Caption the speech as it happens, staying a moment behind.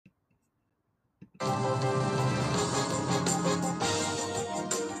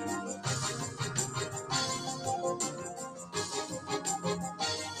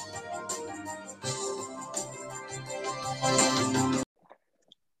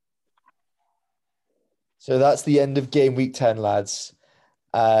So that's the end of game week 10, lads.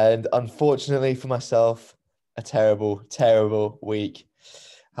 And unfortunately for myself, a terrible, terrible week.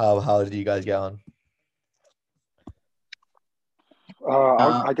 How did you guys get on?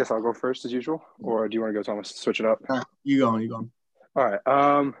 I guess I'll go first as usual, or do you want to go, Thomas? Switch it up. You go on, you go on. All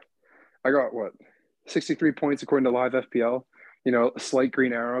right. I got 63 points according to Live FPL. A slight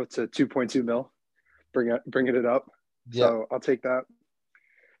green arrow to 2.2 mil, bringing it up. Yeah. So I'll take that.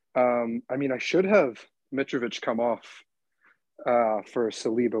 I should have Mitrovic come off for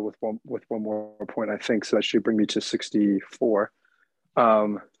Saliba with one more point, I think. So that should bring me to 64.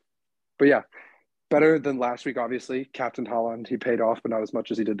 But yeah, better than last week, obviously. Captain Haaland, he paid off, but not as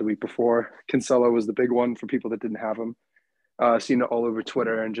much as he did the week before. Cancelo was the big one for people that didn't have him. Seen it all over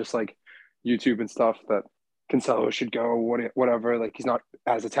Twitter and just like YouTube and stuff that Cancelo should go, whatever. Like, he's not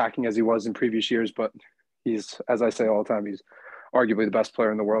as attacking as he was in previous years, but he's, as I say all the time, he's arguably the best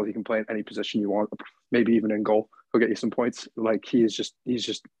player in the world. He can play in any position you want, maybe even in goal. He'll get you some points. Like, he's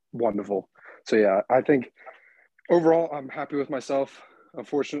just wonderful. So yeah, I think overall I'm happy with myself.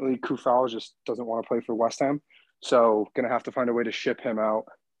 Unfortunately, Kufal just doesn't want to play for West Ham, so gonna have to find a way to ship him out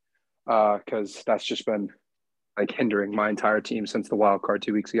because that's just been like hindering my entire team since the wild card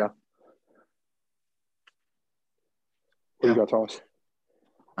 2 weeks ago. What do you got, Thomas?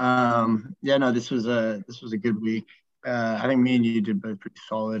 This was a good week. I think me and you did both pretty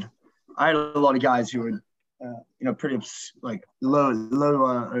solid. I had a lot of guys who were, pretty like low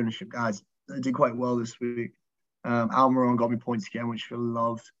ownership guys that did quite well this week. Almiron got me points again, which I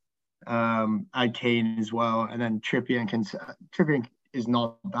loved. I had Kane as well, and then Trippier and Trippier is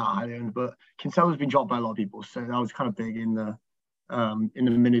not that high owned, but Cancelo's been dropped by a lot of people, so that was kind of big in the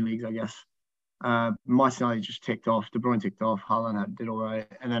mini leagues, I guess. Martinelli just ticked off, De Bruyne ticked off, Haaland did all right,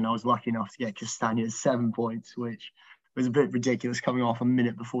 and then I was lucky enough to get Castagne 7 points, which was a bit ridiculous coming off a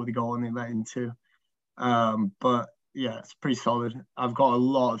minute before the goal and they let in 2. But yeah, it's pretty solid. I've got a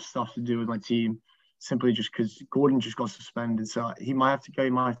lot of stuff to do with my team, simply just because Gordon just got suspended, so he might have to go.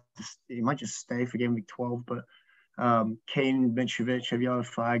 He might just stay for game week 12. But Kane, Mitrovic have yellow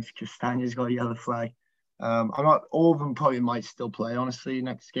flags. Castagne's got a yellow flag. All of them probably might still play, honestly,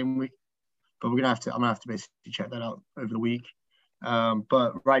 next game week. But I'm gonna have to basically check that out over the week.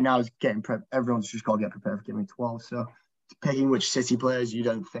 But right now is getting prep. Everyone's just got to get prepared for game week 12. So picking which City players you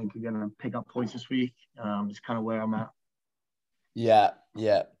don't think are gonna pick up points this week is kind of where I'm at. Yeah.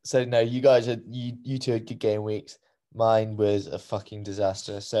 So no, you guys you two had good game weeks. Mine was a fucking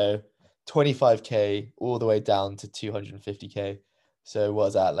disaster. So 25k all the way down to 250k. So what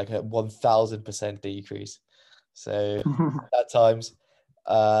was that? Like a 1000% decrease. So at times,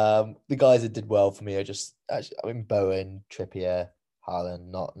 the guys that did well for me are just actually, Bowen, Trippier,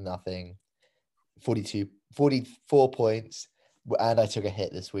 Haaland, nothing. 44 points, and I took a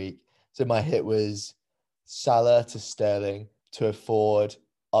hit this week. So my hit was Salah to Sterling to afford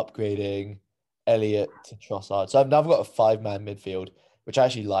upgrading Elliott to Trossard. So I've now got a 5-man midfield, which I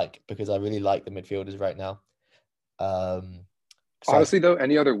actually like because I really like the midfielders right now. Honestly, though,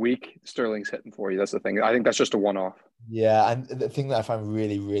 any other week, Sterling's hitting for you. That's the thing. I think that's just a one-off. Yeah, and the thing that I find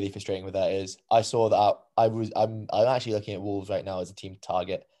really, really frustrating with that is I saw that I'm actually looking at Wolves right now as a team to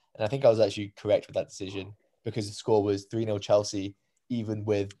target, and I think I was actually correct with that decision because the score was 3-0 Chelsea, even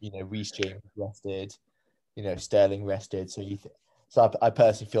with Reece James rested, Sterling rested. So I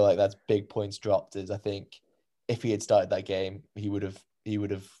personally feel like that's big points dropped. As I think if he had started that game, he would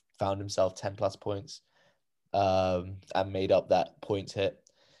have found himself 10+ points, and made up that points hit.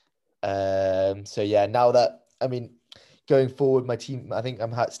 So yeah, now that going forward, my team, I think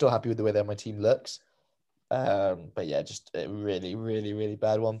I'm still happy with the way that my team looks. But yeah, just a really, really, really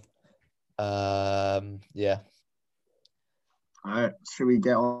bad one. Yeah. All right, should we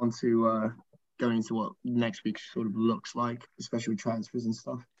get on to going into what next week sort of looks like, especially with transfers and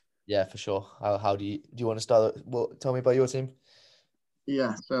stuff? Yeah, for sure. How do you want to start? Tell me about your team.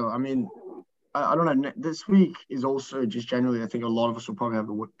 Yeah, so I don't know. This week is also just generally, I think a lot of us will probably have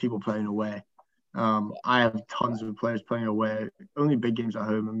people playing away. I have tons of players playing away. Only big games at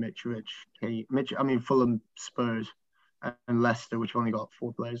home are Fulham, Spurs, and Leicester, which I've only got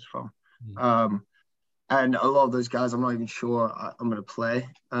 4 players from. And a lot of those guys, I'm not even sure I'm going to play.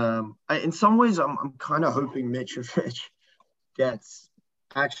 In some ways, I'm kind of hoping Mitrovic is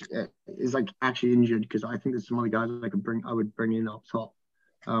actually injured, because I think there's some other guys I would bring in up top.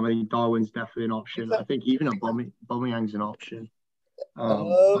 I think Darwin's definitely an option. I think even Aubameyang's an option.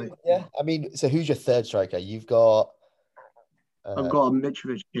 Like, Yeah. I mean, so who's your third striker? You've got. I've got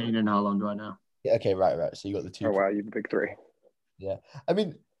Mitrovic, Kane, and Haaland right now. Yeah, okay, right. So you got the two. Oh wow, you have a big three. Yeah.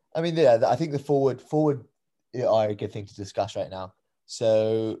 Yeah. I think the forward are a good thing to discuss right now.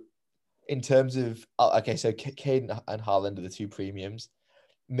 So, in terms of okay, so Kane and Haaland are the two premiums.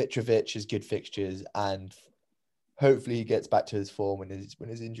 Mitrovic is good fixtures, and hopefully he gets back to his form when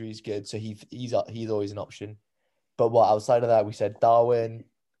his injury is good. So he's always an option. But what outside of that, we said Darwin,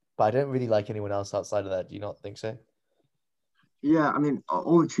 but I don't really like anyone else outside of that. Do you not think so? Yeah, I mean,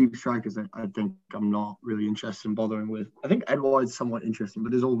 all the cheap strikers, I think I'm not really interested in bothering with. I think Edouard's somewhat interesting,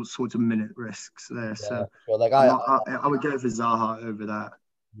 but there's all sorts of minute risks there. Yeah. So Well, like I'm not. I would go for Zaha over that.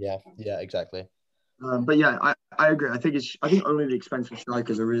 yeah, exactly. But yeah, I agree. I think only the expensive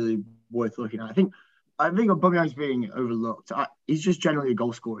strikers are really worth looking at. I think Aubameyang's being overlooked. He's just generally a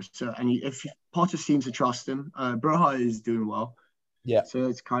goal scorer. So if Potter seems to trust him, Broha is doing well. Yeah. So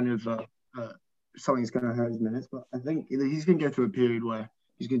it's kind of something that's going to hurt his minutes. But I think he's going to go through a period where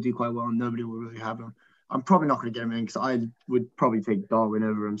he's going to do quite well and nobody will really have him. I'm probably not going to get him in because I would probably take Darwin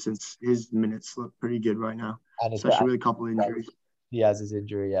over him since his minutes look pretty good right now, especially with a couple of injuries. He has his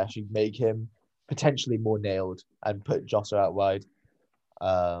injury. Yeah, should make him potentially more nailed and put Josser out wide.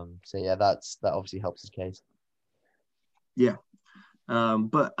 So yeah, that obviously helps his case. Yeah.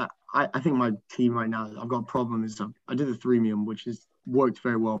 But I think my team right now, I've got a problem is I did the threemium, which has worked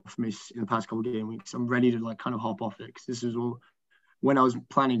very well for me in the past couple of game weeks. I'm ready to like kind of hop off it because this is all when I was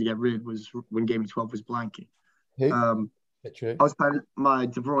planning to get rid was when game week 12 was blanking. Who? I was planning my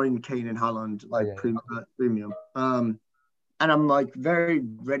De Bruyne, Kane, and Haaland premium. And I'm like very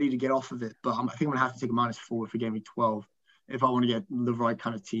ready to get off of it, but I think I'm gonna have to take a -4 for game week 12 if I want to get the right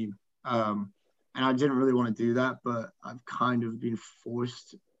kind of team. And I didn't really want to do that, but I've kind of been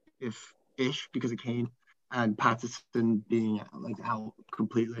forced, ish, because of Kane and Patterson being like out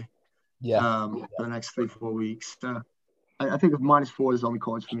completely. For the next 3-4 weeks. So I think if -4 is on the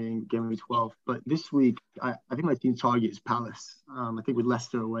cards for me in game week 12. But this week, I think my team target is Palace. I think with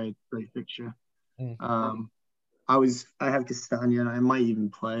Leicester away, great fixture. I have Castagna, and I might even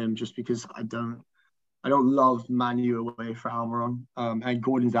play him just because I don't love Manu away for Almiron. And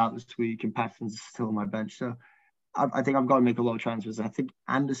Gordon's out this week, and Patterson's still on my bench. So I think I've got to make a lot of transfers. I think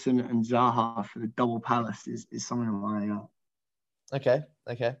Anderson and Zaha for the double Palace is something I'm eyeing up. Okay.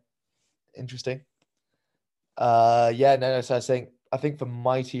 Interesting. Yeah, no. So I think for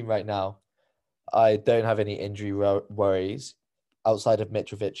my team right now, I don't have any injury worries outside of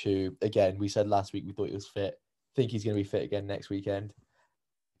Mitrovic, who, again, we said last week we thought he was fit. Think he's going to be fit again next weekend.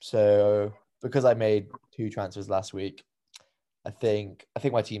 So because I made 2 transfers last week, I think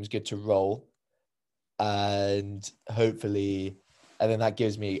my team's good to roll, and hopefully, and then that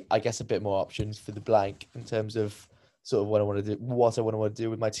gives me, I guess, a bit more options for the blank in terms of sort of what I want to do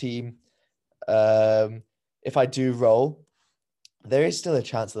with my team. If I do roll, there is still a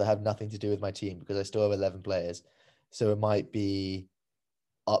chance that I have nothing to do with my team because I still have 11 players, so it might be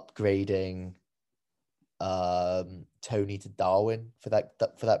upgrading Tony to Darwin for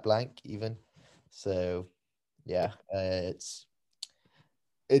that blank even. So yeah, it's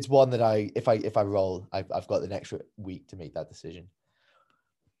one that if I roll, I've got the extra week to make that decision.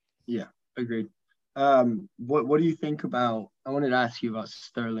 Yeah, agreed. What do you think about? I wanted to ask you about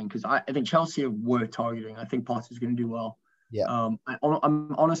Sterling because I think Chelsea were targeting. I think Potter's going to do well. Yeah.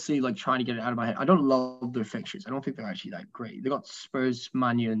 I'm honestly like trying to get it out of my head. I don't love their fixtures. I don't think they're actually that great. They got Spurs,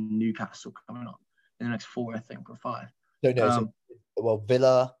 Man U, and Newcastle coming up in the next 4, I think, or 5. No.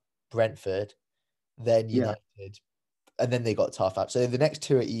 Villa, Brentford, then United, and then they got tough up. So the next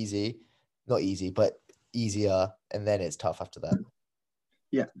 2 are easy, not easy, but easier, and then it's tough after that.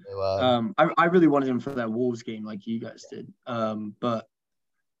 Yeah. So, I really wanted him for that Wolves game, like you guys did. But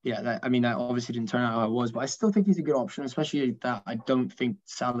yeah, that obviously didn't turn out how I was, but I still think he's a good option, especially that I don't think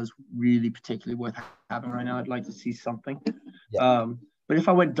Salah's really particularly worth having right now. I'd like to see something. Yeah. But if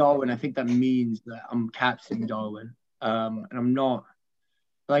I went Darwin, I think that means that I'm captaining Darwin. And I'm not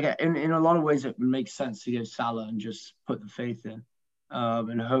like in a lot of ways it makes sense to go Salah and just put the faith in,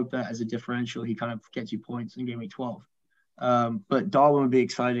 and hope that as a differential he kind of gets you points in game week 12. But Darwin would be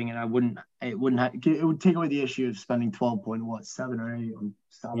exciting, and it would take away the issue of spending 12.7 or 8 on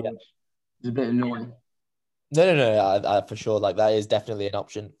Salah, which is a bit annoying. No, I for sure. Like that is definitely an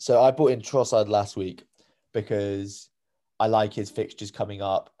option. So I bought in Trossard last week because I like his fixtures coming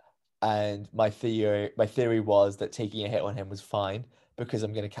up, and my theory was that taking a hit on him was fine because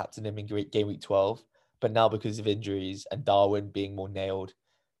I'm going to captain him in game week 12. But now because of injuries and Darwin being more nailed,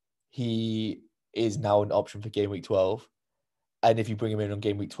 he is now an option for game week 12. And if you bring him in on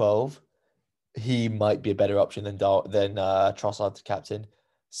game week 12, he might be a better option than Trossard to captain.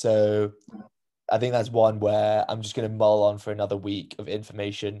 So I think that's one where I'm just going to mull on for another week of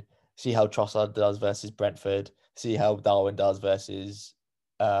information, see how Trossard does versus Brentford, see how Darwin does versus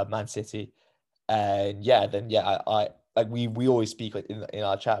Man City, and I like we always speak in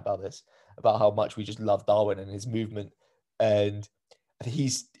our chat about this, about how much we just love Darwin and his movement, and I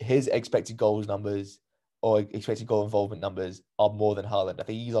think his expected goals numbers or expected goal involvement numbers are more than Haaland. I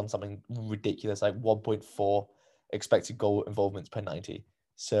think he's on something ridiculous like 1.4 expected goal involvements per 90.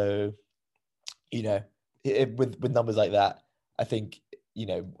 So, with numbers like that, I think,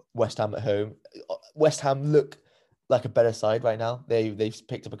 West Ham at home, West Ham look like a better side right now. They've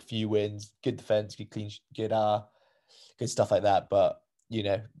picked up a few wins, good defense, good clean, good stuff like that. But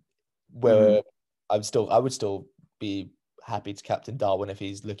where I would still be happy to captain Darwin if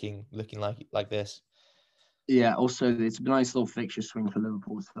he's looking like this. Yeah. Also, it's a nice little fixture swing for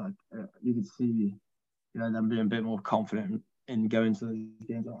Liverpool. So you can see, them being a bit more confident in going to those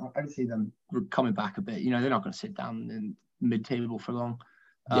games. I can see them coming back a bit. They're not going to sit down in mid-table for long.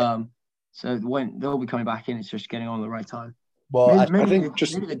 Yeah. So when they'll be coming back in, it's just getting on the right time. Well, maybe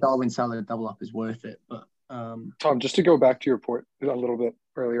the Darwin Salah double up is worth it. But Tom, just to go back to your point a little bit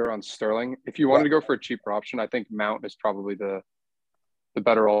earlier on Sterling, if you wanted to go for a cheaper option, I think Mount is probably the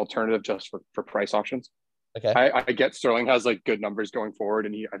better alternative just for price options. Okay. I get Sterling has like good numbers going forward,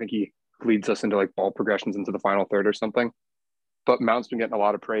 and I think he leads us into like ball progressions into the final third or something. But Mount's been getting a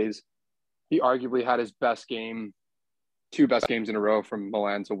lot of praise. He arguably had his two best games in a row from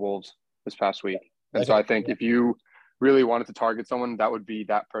Milan to Wolves this past week. And so I think if you really wanted to target someone, that would be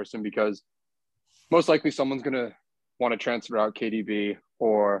that person, because most likely someone's going to want to transfer out KDB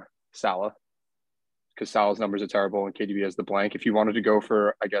or Salah, because Salah's numbers are terrible and KDB has the blank. If you wanted to go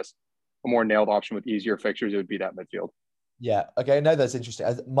for, I guess, a more nailed option with easier fixtures, it would be that midfield. Yeah. Okay. No, that's interesting.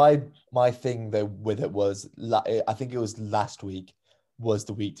 My thing though with it was, I think it was last week was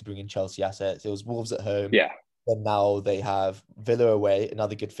the week to bring in Chelsea assets. It was Wolves at home. Yeah. And now they have Villa away,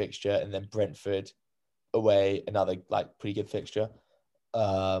 another good fixture, and then Brentford away, another like pretty good fixture.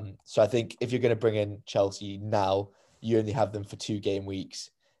 So I think if you're going to bring in Chelsea now, you only have them for 2 game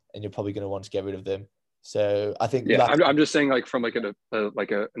weeks, and you're probably going to want to get rid of them. So I think I'm just saying, like, from like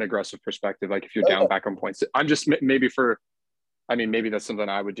an aggressive perspective, like if you're down back on points, I'm just maybe that's something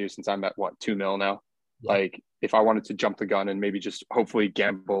I would do, since I'm at 2 mil now. Yeah. Like if I wanted to jump the gun and maybe just hopefully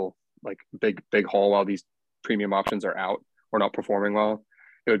gamble like big haul while these premium options are out or not performing well,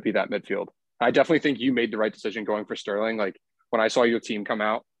 it would be that midfield. I definitely think you made the right decision going for Sterling. Like when I saw your team come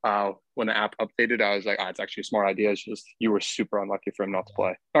out, when the app updated, I was like, it's actually a smart idea. It's just you were super unlucky for him not to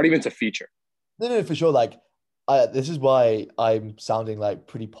play, not even to feature. No, for sure. Like, this is why I'm sounding like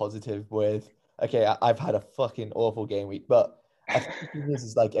pretty positive with, okay, I've had a fucking awful game week, but I think this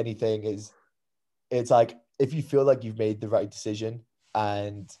is like anything it's like, if you feel like you've made the right decision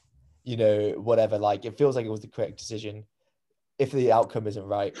and, whatever, like it feels like it was the correct decision, if the outcome isn't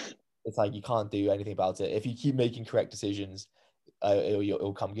right, it's like you can't do anything about it. If you keep making correct decisions,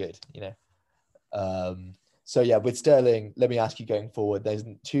 it'll come good, So yeah, with Sterling, let me ask you going forward, there's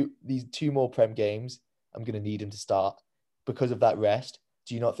these 2 more Prem games, I'm going to need him to start because of that rest.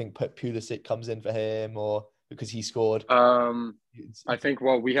 Do you not think Pulisic comes in for him, or because he scored? I think,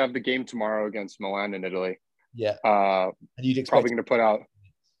 we have the game tomorrow against Milan in Italy. Yeah. And you'd expect probably going to put out.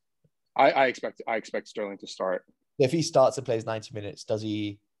 I expect Sterling to start. If he starts and plays 90 minutes, does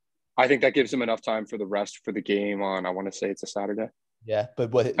he? I think that gives him enough time for the rest for the game on, I want to say it's a Saturday. Yeah, but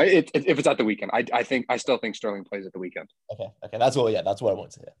if it's at the weekend, I still think Sterling plays at the weekend. Okay, that's what I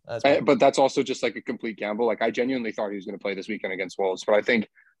want to hear. But that's also just like a complete gamble. Like I genuinely thought he was going to play this weekend against Wolves, but I think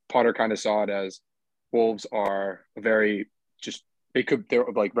Potter kind of saw it as Wolves are they're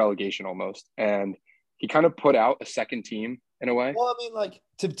like relegation almost, and he kind of put out a second team in a way. Well, I mean, like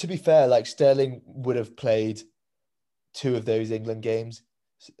to be fair, like Sterling would have played 2 of those England games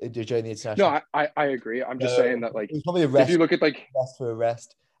during the international. No, I agree. I'm just saying that, like, it's probably a rest. If you look at like rest for a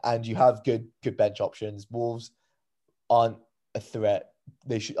rest, and you have good bench options, Wolves aren't a threat.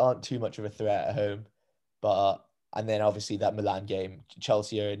 They aren't too much of a threat at home, but and then obviously that Milan game,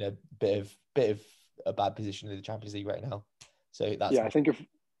 Chelsea are in a bit of a bad position in the Champions League right now. So that's I think if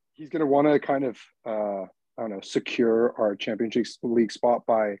he's going to want to kind of I don't know, secure our Champions League spot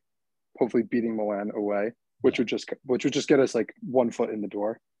by hopefully beating Milan away, which would just get us like 1 foot in the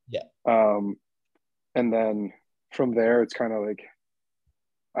door. Yeah. And then from there, it's kind of like,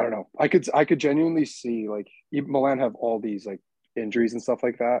 I don't know. I could genuinely see like Milan have all these like injuries and stuff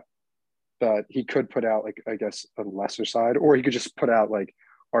like that he could put out like, I guess, a lesser side, or he could just put out like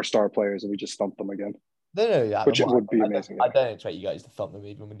our star players and we just thump them again. No, yeah. Which would be amazing. I don't expect you guys to thump them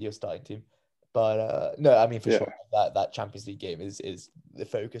even with your starting team. But no, I mean for Yeah. sure that Champions League game is the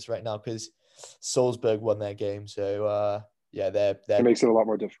focus right now because Salzburg won their game, so yeah, they're It makes it a lot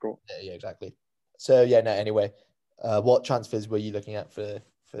more difficult. yeah, exactly. So yeah, no, anyway, what transfers were you looking at for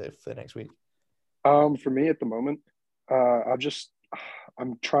next week? For me at the moment,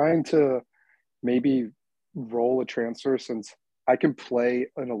 I'm trying to maybe roll a transfer since I can play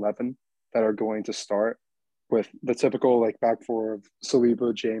an 11 that are going to start with the typical like back four of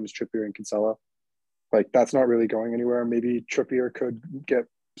Saliba, James, Trippier, and Cancelo. Like that's not really going anywhere. Maybe Trippier could get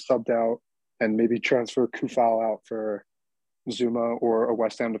subbed out and maybe transfer Kufal out for Zuma or a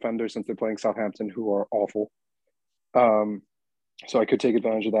West Ham defender since they're playing Southampton, who are awful. Um, so I could take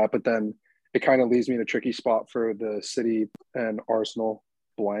advantage of that. But then it kind of leaves me in a tricky spot for the City and Arsenal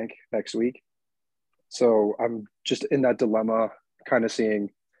blank next week. So I'm just in that dilemma, kind of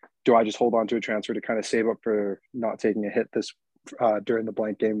seeing, do I just hold on to a transfer to kind of save up for not taking a hit this during the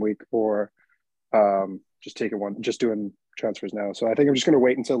blank game week, or just doing transfers now. So I think I'm just going to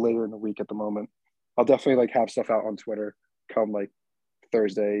wait until later in the week at the moment. I'll definitely like have stuff out on Twitter come like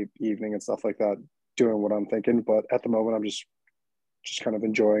Thursday evening and stuff like that, doing what I'm thinking. But at the moment, I'm just kind of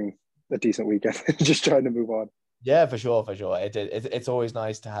enjoying a decent weekend, just trying to move on. Yeah, for sure. It's always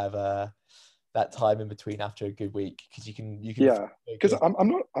nice to have that time in between after a good week because you can yeah, because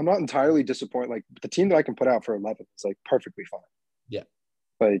I'm not entirely disappointed. Like the team that I can put out for 11 is like perfectly fine. Yeah,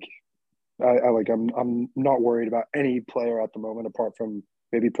 like I'm not worried about any player at the moment apart from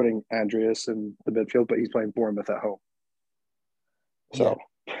maybe putting Andreas in the midfield, but he's playing Bournemouth at home. So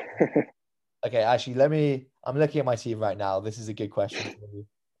yeah. Okay, actually, I'm looking at my team right now. This is a good question for you.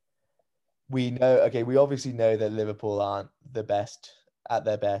 We obviously know that Liverpool aren't the best at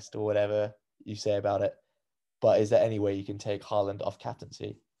their best or whatever you say about it. But is there any way you can take Haaland off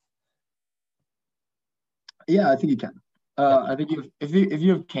captaincy? Yeah, I think you can. I think if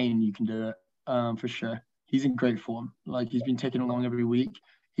you have Kane, you can do it for sure. He's in great form. Like he's been taken along every week.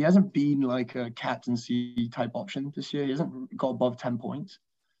 He hasn't been like a captaincy type option this year. He hasn't got above 10 points.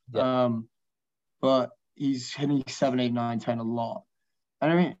 Yeah. But he's hitting 7, 8, 9, 10 a lot.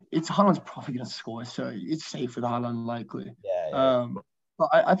 And I mean, it's Haaland's probably going to score, so it's safe with Haaland likely. Yeah. But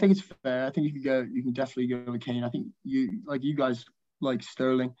I think it's fair. I think you can definitely go with Kane. I think you guys like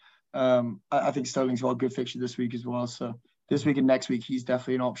Sterling. I think Sterling's got a good fixture this week as well. So this week and next week, he's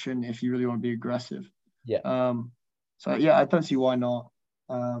definitely an option if you really want to be aggressive. Yeah. So yeah, I don't see why not.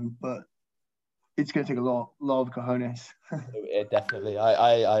 But it's going to take a lot of cojones. It definitely.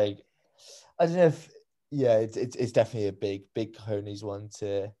 I don't know if it's definitely a big cojones one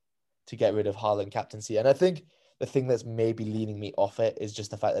to get rid of Haaland captaincy, and I think the thing that's maybe leaning me off it is just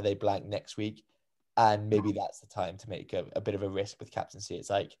the fact that they blank next week, and maybe that's the time to make a bit of a risk with captaincy. It's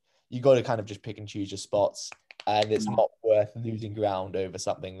like you got to kind of just pick and choose your spots, and it's not worth losing ground over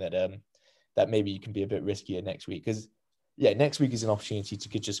something that maybe you can be a bit riskier next week, because next week is an opportunity to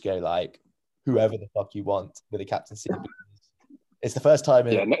could just go like whoever the fuck you want with a captaincy. It's the first time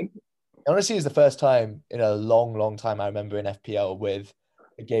honestly, it's the first time in a long time I remember in FPL with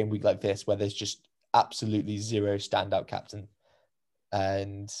a game week like this where there's just absolutely zero standout captain,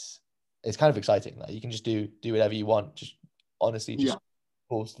 and it's kind of exciting. Like you can just do whatever you want. Just honestly, just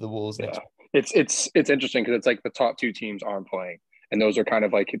balls to the walls. Yeah, it's interesting because it's like the top two teams aren't playing, and those are kind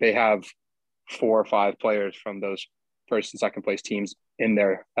of like they have 4 or 5 players from those first and second place teams in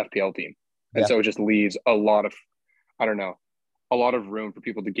their FPL team, and so it just leaves a lot of room for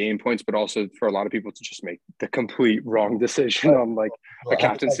people to gain points, but also for a lot of people to just make the complete wrong decision on like a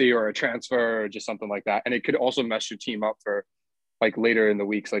captaincy or a transfer or just something like that. And it could also mess your team up for like later in the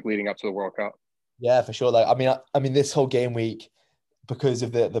weeks, like leading up to the World Cup. Yeah, for sure. Like, I mean, this whole game week, because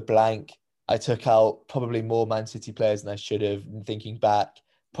of the blank, I took out probably more Man City players than I should have. Thinking back,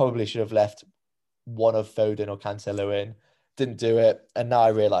 probably should have left one of Foden or Cancelo in. Didn't do it, and now I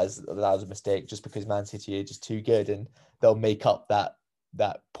realise that was a mistake just because Man City are just too good, and they'll make up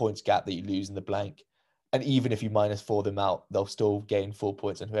that points gap that you lose in the blank. And even if you -4 them out, they'll still gain 4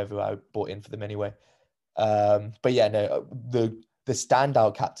 points on whoever I bought in for them anyway. But yeah, no, the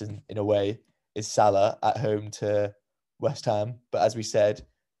standout captain in a way is Salah at home to West Ham. But as we said,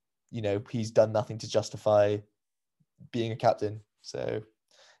 he's done nothing to justify being a captain. So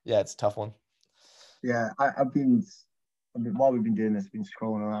yeah, it's a tough one. Yeah, I've been while we've been doing this, been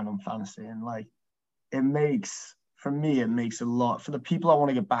scrolling around on fantasy, and like it makes a lot for the people I want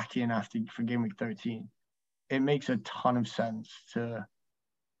to get back in for game week 13. It makes a ton of sense to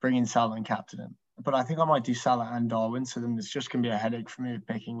bring in Salah and captain him. But I think I might do Salah and Darwin, so then it's just gonna be a headache for me of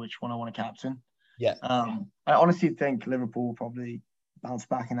picking which one I want to captain. Yeah. I honestly think Liverpool will probably bounce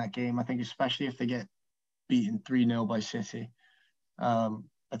back in that game. I think especially if they get beaten 3-0 by City.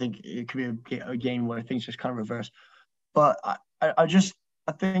 I think it could be a game where things just kind of reverse. But I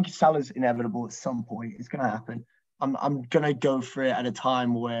think Salah's inevitable at some point. It's going to happen. I'm going to go for it at a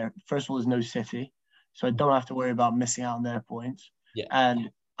time where, first of all, there's no City. So I don't have to worry about missing out on their points. Yeah. And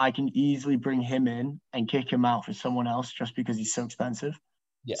I can easily bring him in and kick him out for someone else just because he's so expensive.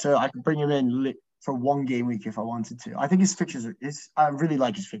 Yeah. So I can bring him in for one game week if I wanted to. I think his fixtures I really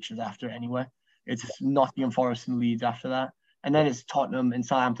like his fixtures after anyway. It's Nottingham Forest and Leeds after that. And then it's Tottenham and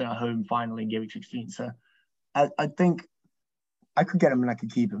Southampton at home finally in game week 16. So I think I could get him and I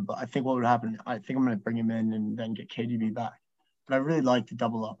could keep him, but I think what would happen, I think I'm going to bring him in and then get KDB back. But I really like to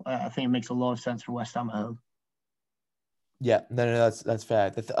double up. I think it makes a lot of sense for West Ham at home. Yeah, no, that's fair.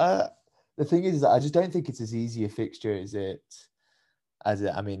 The thing is that I just don't think it's as easy a fixture as it.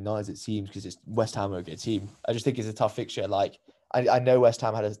 I mean, not as it seems, because it's West Ham are a good team. I just think it's a tough fixture. Like I know West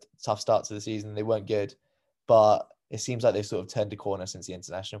Ham had a tough start to the season; they weren't good, but it seems like they've sort of turned a corner since the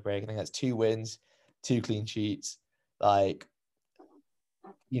international break. I think that's 2 wins, 2 clean sheets. Like,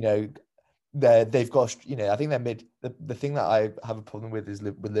 you know, they've got, you know, I think their the thing that I have a problem with is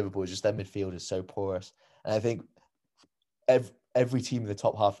with Liverpool is just their midfield is so porous, and I think every team in the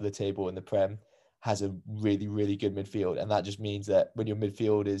top half of the table in the Prem has a really, really good midfield. And that just means that when your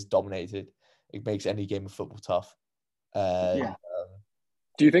midfield is dominated, it makes any game of football tough. Yeah.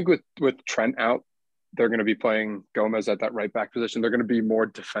 Do you think with Trent out, they're going to be playing Gomez at that right back position? They're going to be more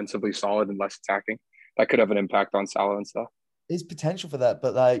defensively solid and less attacking? That could have an impact on Salah and stuff. There's potential for that,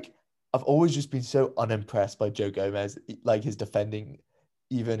 but like I've always just been so unimpressed by Joe Gomez. Like his defending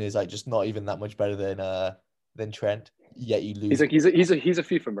even is like just not even that much better than Trent. Yet you lose. He's a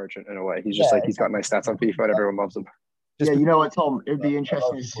FIFA merchant in a way. He's just he's got nice stats on FIFA and everyone loves him. Yeah, you know what, Tom? It'd be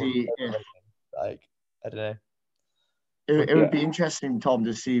interesting to see if, like, I don't know. It would be interesting, Tom,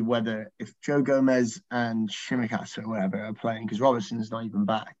 to see whether if Joe Gomez and Shimikasa or whatever are playing, because Robertson's not even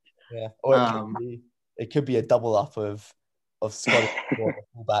back. Yeah, or it could be a double up of Scottish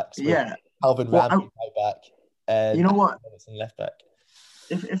fullbacks. Yeah, Calvin Ramsey right back, and you know what? Robertson left back.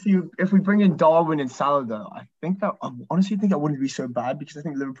 If we bring in Darwin and Salah, though, I honestly think that wouldn't be so bad, because I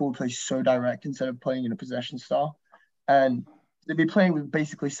think Liverpool plays so direct instead of playing in a possession style, and they'd be playing with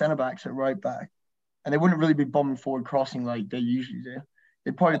basically centre backs at right back, and they wouldn't really be bombing forward crossing like they usually do.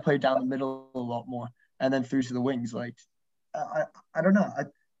 They'd probably play down the middle a lot more and then through to the wings. Like I don't know.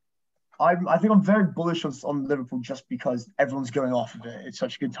 I think I'm very bullish on Liverpool just because everyone's going off of it. It's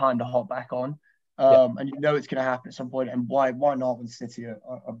such a good time to hop back on. And you know it's going to happen at some point. And why not when City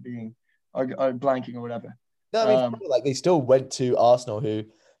are blanking or whatever? No, I mean, like they still went to Arsenal, who,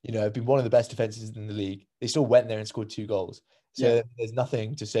 you know, have been one of the best defenses in the league. They still went there and scored 2 goals. So there's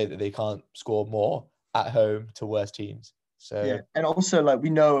nothing to say that they can't score more at home to worse teams. So and also like we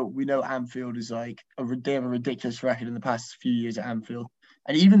know Anfield is like they have a ridiculous record in the past few years at Anfield,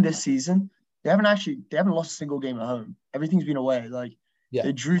 and even this season they haven't lost a single game at home. Everything's been away. Like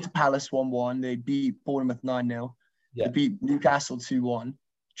they drew to Palace 1-1. They beat Bournemouth 9-0. They beat Newcastle 2-1.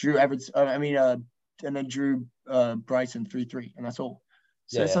 Drew Everton. And then drew Brighton 3-3, and that's all.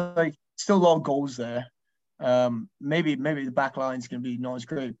 So it's like still a lot of goals there. Maybe the back line's going to be not as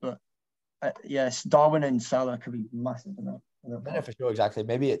great, but yes, Darwin and Salah could be massive in that. No, for sure, exactly.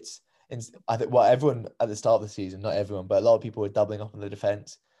 Maybe I think everyone at the start of the season, not everyone, but a lot of people were doubling up on the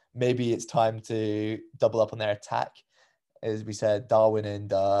defense. Maybe it's time to double up on their attack. As we said, Darwin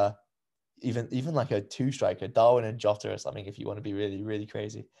and even like a 2 striker, Darwin and Jota or something, if you want to be really, really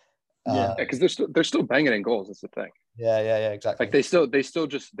crazy. Because they're still banging in goals. That's the thing. Yeah, exactly. Like they still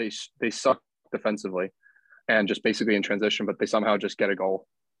just they suck defensively, and just basically in transition, but they somehow just get a goal.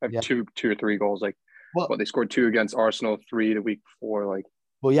 Have 2 or 3 goals. Like they scored 2 against Arsenal, 3 the week before. Like,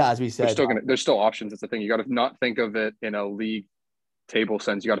 well, yeah, as we said, there's still options. That's the thing. You got to not think of it in a league table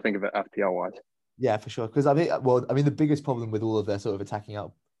sense. You got to think of it FPL wise. Yeah, for sure. Because I mean, the biggest problem with all of their sort of attacking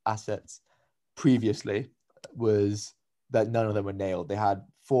out assets previously was that none of them were nailed. They had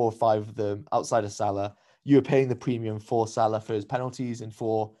 4 or 5 of them outside of Salah. You were paying the premium for Salah for his penalties and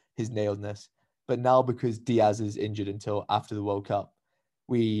for his nailedness. But now, because Diaz is injured until after the World Cup,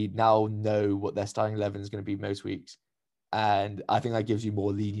 we now know what their starting 11 is going to be most weeks. And I think that gives you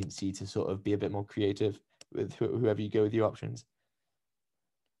more leniency to sort of be a bit more creative with whoever you go with your options.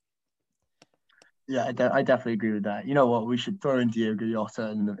 Yeah, I definitely agree with that. You know what? We should throw in Diogo Jota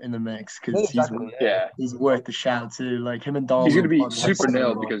in the mix, because he's worth the shout too. Like him and Darwin. He's going to be super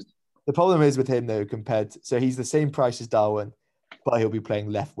nailed because the problem is with him though, so he's the same price as Darwin, but he'll be playing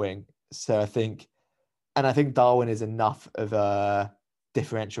left wing. So I think Darwin is enough of a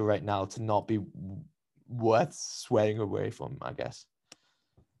differential right now to not be worth swaying away from, I guess.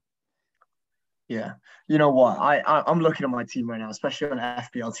 Yeah. You know what? I'm looking at my team right now, especially on an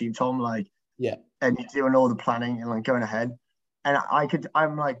FPL team, Tom, like, Yeah. and you're doing all the planning and like going ahead. And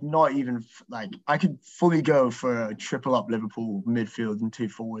I'm like not even like I could fully go for a triple up Liverpool midfield and two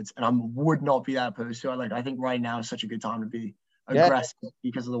forwards, and I would not be that opposed to it. Like I think right now is such a good time to be aggressive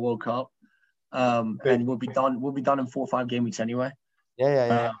because of the World Cup. And we'll be done in 4 or 5 game weeks anyway.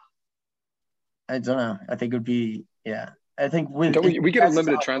 Yeah. I don't know. I think it would be I think we get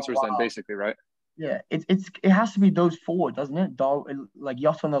unlimited transfers then, basically, right? Yeah, it has to be those four, doesn't it? Like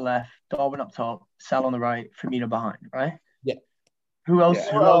Yota on the left, Darwin up top, Sal on the right, Firmino behind, right? Yeah. Who else?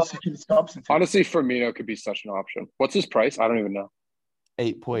 Yeah. Who else can substitute? Honestly, Firmino could be such an option. What's his price? I don't even know.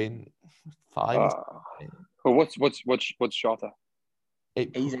 8.5. Well, what's Jota?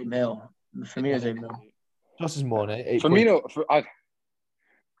 He's 8 mil. Firmino's 8 mil. Just as more, 8. Firmino, I've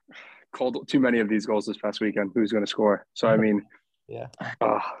called too many of these goals this past weekend. Who's going to score? So I mean, yeah.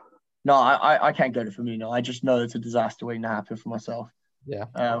 No, I can't go to Firmino. I just know it's a disaster waiting to happen for myself. Yeah.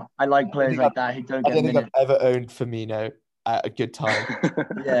 I like players like that who don't get I don't think I've ever owned Firmino at a good time.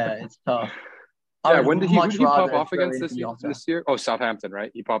 Yeah, it's tough. Yeah, who did he pop off against this year? Oh, Southampton,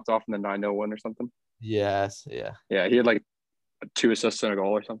 right? He popped off in the 9-0 win or something. Yes, yeah. Yeah, he had like 2 assists and a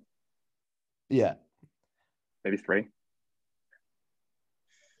goal or something. Yeah. Maybe 3.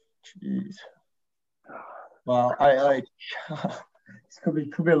 Jeez. Well, I this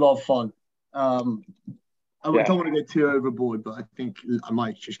could be a lot of fun. I don't want to go too overboard, but I think I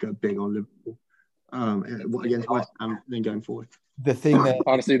might just go big on Liverpool against West Ham, then going forward. The thing that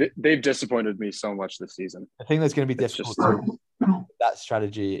honestly, they've disappointed me so much this season. The thing that's going to be difficult that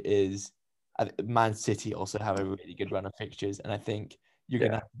strategy is Man City also have a really good run of fixtures, and I think you're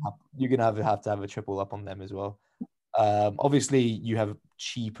gonna have to have a triple up on them as well. Obviously, you have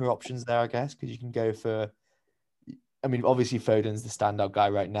cheaper options there, I guess, because you can go for. I mean, obviously, Foden's the standout guy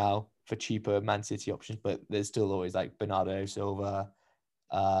right now for cheaper Man City options, but there's still always like Bernardo Silva,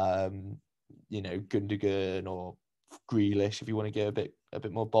 Gundogan or Grealish if you want to go a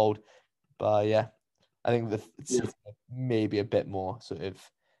bit more bold. But yeah, I think maybe a bit more sort of,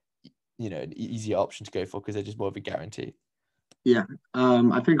 an easier option to go for because they're just more of a guarantee. Yeah,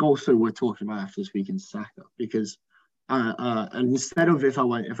 I think also we're talking about after this week in Saka because. And instead of if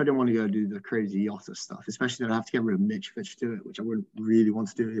I didn't want to go do the crazy Jota stuff, especially that I have to get rid of Mitrovic to do it, which I wouldn't really want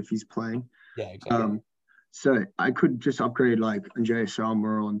to do if he's playing. Yeah, exactly. So I could just upgrade like Andreas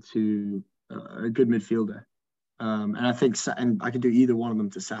Salmer onto a good midfielder, and I think I could do either one of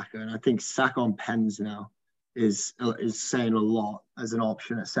them to Saka, and I think Saka on pens now is saying a lot as an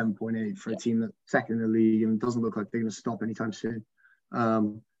option at 7.8 for a team that's second in the league and doesn't look like they're going to stop anytime soon.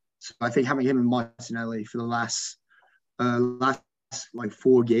 So I think having him and Martinelli for the last like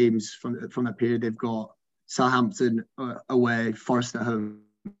 4 games from that period, they've got Southampton away, Forest at home,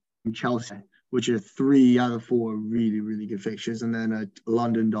 Chelsea, which are 3 out of 4 really, really good fixtures, and then a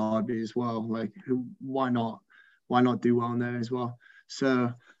London derby as well. Like, why not do well in there as well?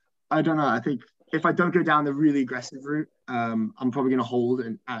 So I don't know. I think if I don't go down the really aggressive route, I'm probably going to hold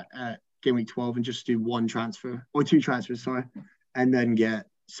at game week 12 and just do 1 transfer or 2 transfers, and then get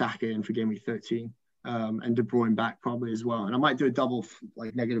Saka in for game week 13. And De Bruyne back probably as well. And I might do a double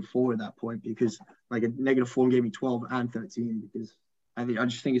like -4 at that point because like a -4 gave me 12 and 13 because I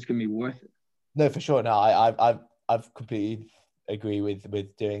just think it's gonna be worth it. No, for sure. No, I've completely agree with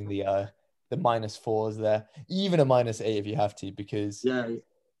doing the -4s there, even a -8 if you have to, because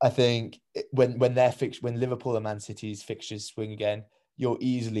I think when Liverpool and Man City's fixtures swing again, you'll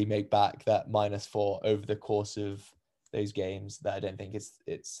easily make back that -4 over the course of those games. That I don't think it's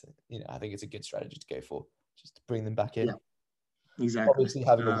I think it's a good strategy to go for, just to bring them back in. Yeah, exactly. Obviously,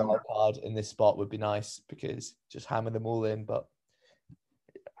 having a wild card in this spot would be nice because just hammer them all in, but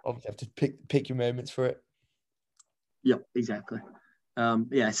obviously have to pick your moments for it. Yep, exactly. So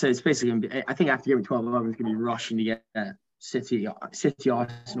it's basically going to be. I think after game 12, everyone's going to be rushing to get City,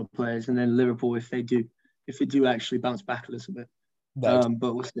 Arsenal players, and then Liverpool if they do actually bounce back a little bit. No,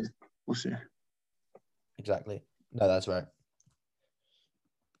 but we'll see. Exactly. No, that's right.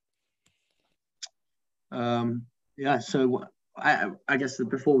 So I guess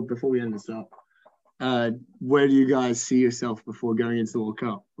before we end this up, where do you guys see yourself before going into the World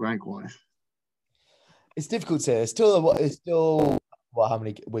Cup rank wise? It's difficult to say. It's still how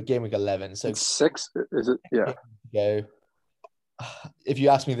many? We're game week 11, so it's 6. Is it? Yeah. Go. If you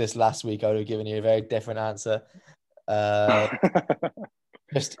asked me this last week, I would have given you a very different answer. I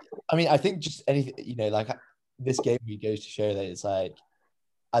think just anything, like this game week goes to show that it's like,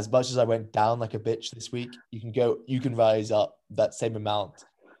 as much as I went down like a bitch this week, you can rise up that same amount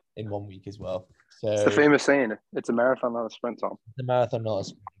in 1 week as well. So it's the famous saying, it's a marathon, not a sprint, Tom. It's a marathon, not a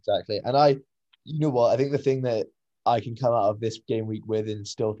sprint, exactly. And You know what? I think the thing that I can come out of this game week with and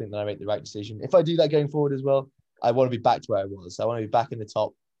still think that I make the right decision. If I do that going forward as well, I want to be back to where I was. I want to be back in the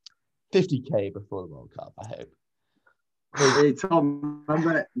top 50K before the World Cup, I hope. Hey, Tom,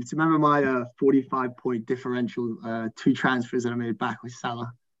 remember my 45-point differential, 2 transfers that I made back with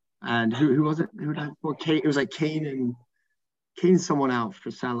Salah? And who was it? Who did I for? Kane? It was like Kane someone out for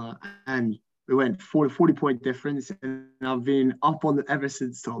Salah. And we went 40-point difference. And I've been up on it ever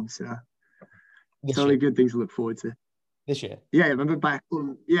since, Tom. So it's only good things to look forward to. This year? Yeah, remember back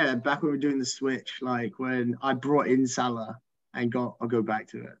when we were doing the switch, like when I brought in Salah and I'll go back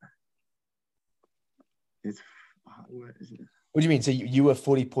to it. Where is it? What do you mean? So you were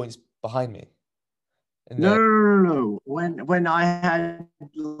 40 points behind me? No. When I had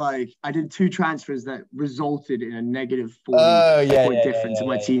I did 2 transfers that resulted in a negative 40-point difference in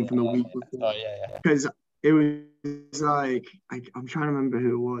my team from the week before. Oh yeah. Because it was I'm trying to remember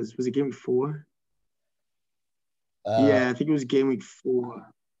who it was. Was it game week 4? Yeah, I think it was game week 4.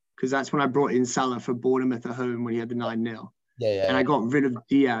 Because that's when I brought in Salah for Bournemouth at home when he had the 9-0. Yeah. And I got rid of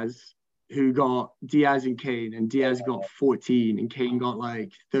Diaz, who got Diaz and Kane, and Diaz got 14, and Kane got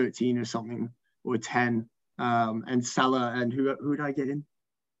 13 or something, or 10. And Salah and who did I get in?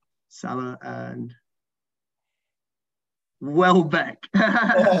 Salah and Welbeck.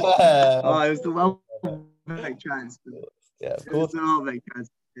 It was the Welbeck transfer. Yeah, of course. It was the Welbeck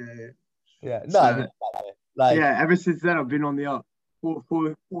transfer. Yeah. No, ever since then I've been on the up.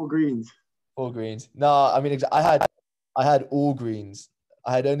 Four greens. 4 greens. No, I mean I had all greens.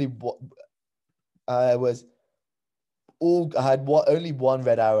 I had only only one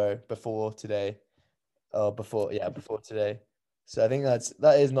red arrow before today. Before today. So I think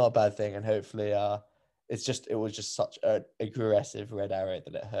that is not a bad thing, and hopefully it was just such an aggressive red arrow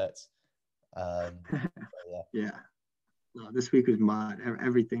that it hurts. Yeah. No, this week was mad.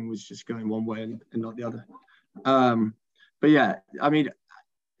 Everything was just going one way and not the other. But yeah, I mean,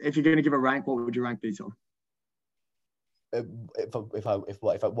 if you're going to give a rank, what would your rank be, Tom?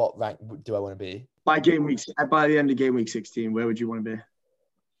 What rank do I want to be? By the end of game week 16, where would you want to be?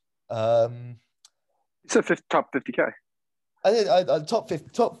 It's a top 50K. I think top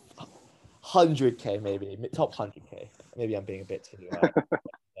 100K maybe. Top 100K. Maybe I'm being a bit too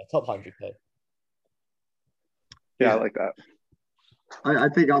top 100K. Yeah, I like that. I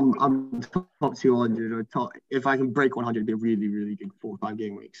think I'm top 200 or top. If I can break 100, it'd be a really, really good 4 or 5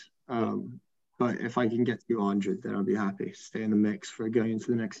 game weeks. But if I can get 200, then I'll be happy. Stay in the mix for going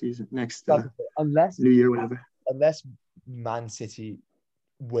into the next season, unless New Year, whatever. Unless Man City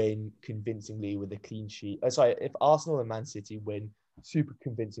win convincingly with a clean sheet. If Arsenal and Man City win super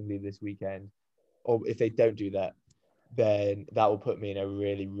convincingly this weekend, or if they don't do that, then that will put me in a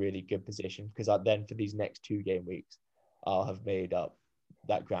really, really good position, because then for these next 2 game weeks, I'll have made up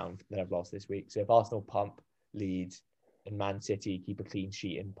that ground that I've lost this week. So if Arsenal pump Leeds and Man City keep a clean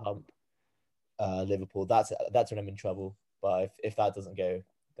sheet and pump Liverpool, that's when I'm in trouble. But if that doesn't go,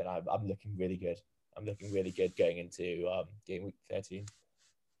 then I'm looking really good. I'm looking really good going into game week 13.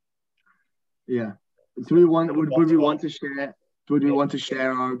 Yeah. Would we want to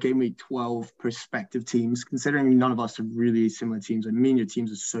share our game week 12 prospective teams, considering none of us are really similar teams? I mean, your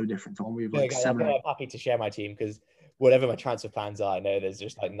teams are so different, Tom. We have 7. I'm happy to share my team, because whatever my transfer plans are, I know there's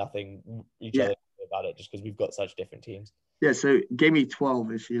just nothing other about it, just because we've got such different teams. Yeah, so game week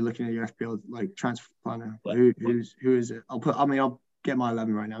 12, if you're looking at your FPL transfer planner, who is it? I'll get my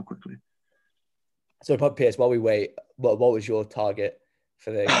 11 right now quickly. So, Piers, while we wait, what was your target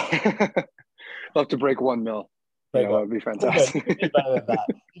for the? I'll have to break 1 mil. That would be fantastic. You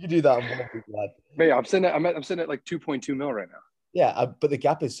can do that on one people, lad. But yeah, I'm sitting at 2.2 mil right now. Yeah, but the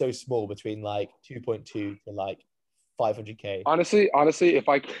gap is so small between 2.2 to 500K. Honestly, if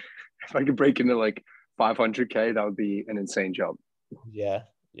I could break into 500K, that would be an insane jump. Yeah.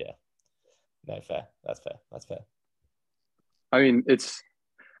 No, fair. That's fair. I mean,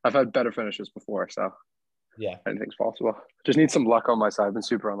 I've had better finishes before, so yeah, anything's possible. Just need some luck on my side. I've been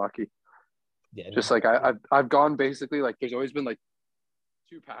super unlucky. Yeah. Just I've gone basically there's always been 2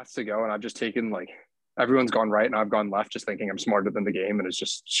 paths to go, and I've just taken everyone's gone right and I've gone left, just thinking I'm smarter than the game, and it's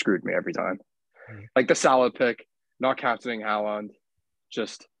just screwed me every time. The Salah pick, not captaining Haaland,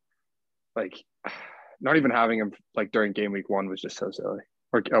 just not even having him during game week 1 was just so silly.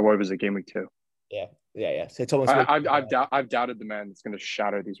 Or what was it, game week 2? Yeah. So Thomas, I've doubted the man that's going to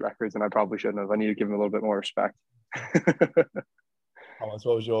shatter these records, and I probably shouldn't have. I need to give him a little bit more respect. Thomas,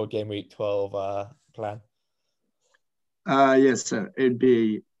 what was your game week 12 plan? Yes, so it'd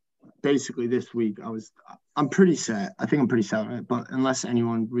be basically this week. I'm pretty set. I think I'm pretty set on it, but unless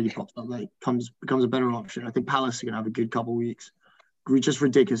anyone really pops up becomes a better option, I think Palace are going to have a good couple of weeks. just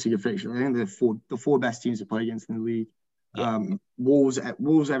ridiculously good fixtures. I think they're the four best teams to play against in the league. Yeah. Wolves,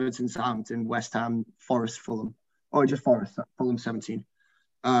 Everton, Southampton, West Ham, Forest, Fulham, or just Forest, Fulham 17.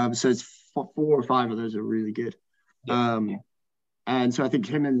 So it's four or five of those are really good. Yeah. And so I think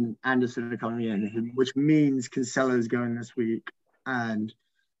him and Anderson are coming in, which means Cancelo's going this week, and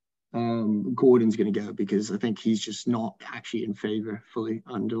Gordon's going to go because I think he's just not actually in favour fully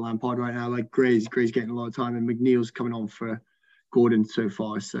under Lampard right now. Like Gray's getting a lot of time, and McNeil's coming on for Gordon so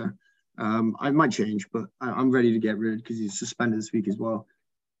far. So I might change, but I'm ready to get rid because he's suspended this week as well.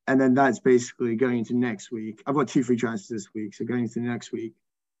 And then that's basically going into next week. I've got 2 free transfers this week, so going into next week,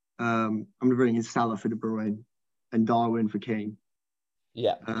 I'm going to bring in Salah for De Bruyne and Darwin for Kane.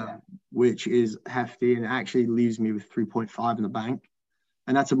 Yeah. Which is hefty and actually leaves me with 3.5 in the bank.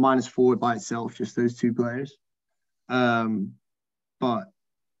 And that's a -4 by itself, just those 2 players. But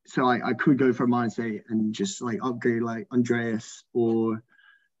so I could go for a -8 and just like upgrade like Andreas or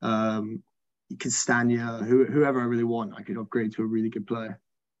Castagna, whoever I really want. I could upgrade to a really good player,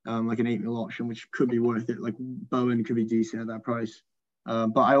 like an 8 mil option, which could be worth it. Like Bowen could be decent at that price.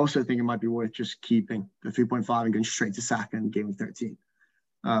 But I also think it might be worth just keeping the 3.5 and going straight to Saka in game 13.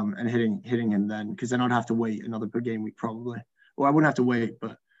 And hitting him then, because then I'd have to wait another per game week probably. Or I wouldn't have to wait,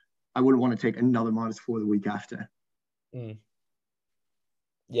 but I wouldn't want to take another -4 the week after.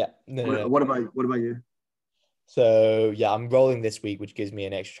 Yeah. No. What about you? So yeah, I'm rolling this week, which gives me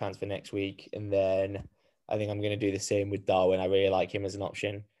an extra transfer next week, and then I think I'm going to do the same with Darwin. I really like him as an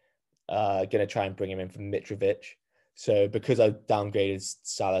option. Going to try and bring him in from Mitrovic. So because I downgraded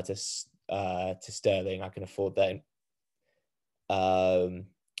Salah to Sterling, I can afford that.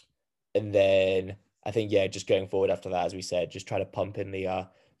 And then I think, yeah, just going forward after that, as we said, just try to pump in the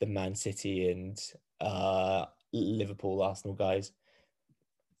Man City and Liverpool, Arsenal guys.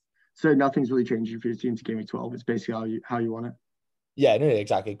 So nothing's really changing for your team to game week 12. It's basically how you want it. Yeah, no,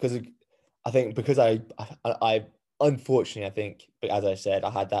 exactly. Because I think I unfortunately, I think, as I said, I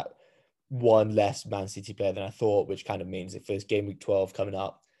had that one less Man City player than I thought, which kind of means if there's game week 12 coming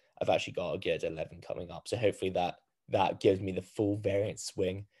up, I've actually got a good 11 coming up. So hopefully that gives me the full variant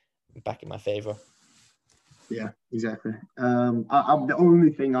swing back in my favor. Yeah, exactly. I'm the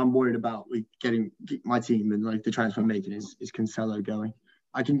only thing I'm worried about with getting my team and like the transfer making is Cancelo going.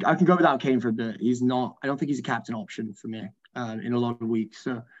 I can go without Kane for a bit. He's not. I don't think he's a captain option for me in a lot of weeks.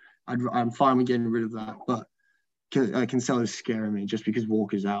 So I'm fine with getting rid of that. But Cancelo's scaring me just because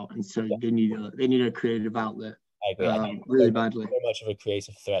Walker's out, and so they need a creative outlet. I agree. Really badly. So much of a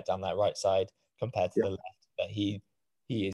creative threat down that right side compared to the left that he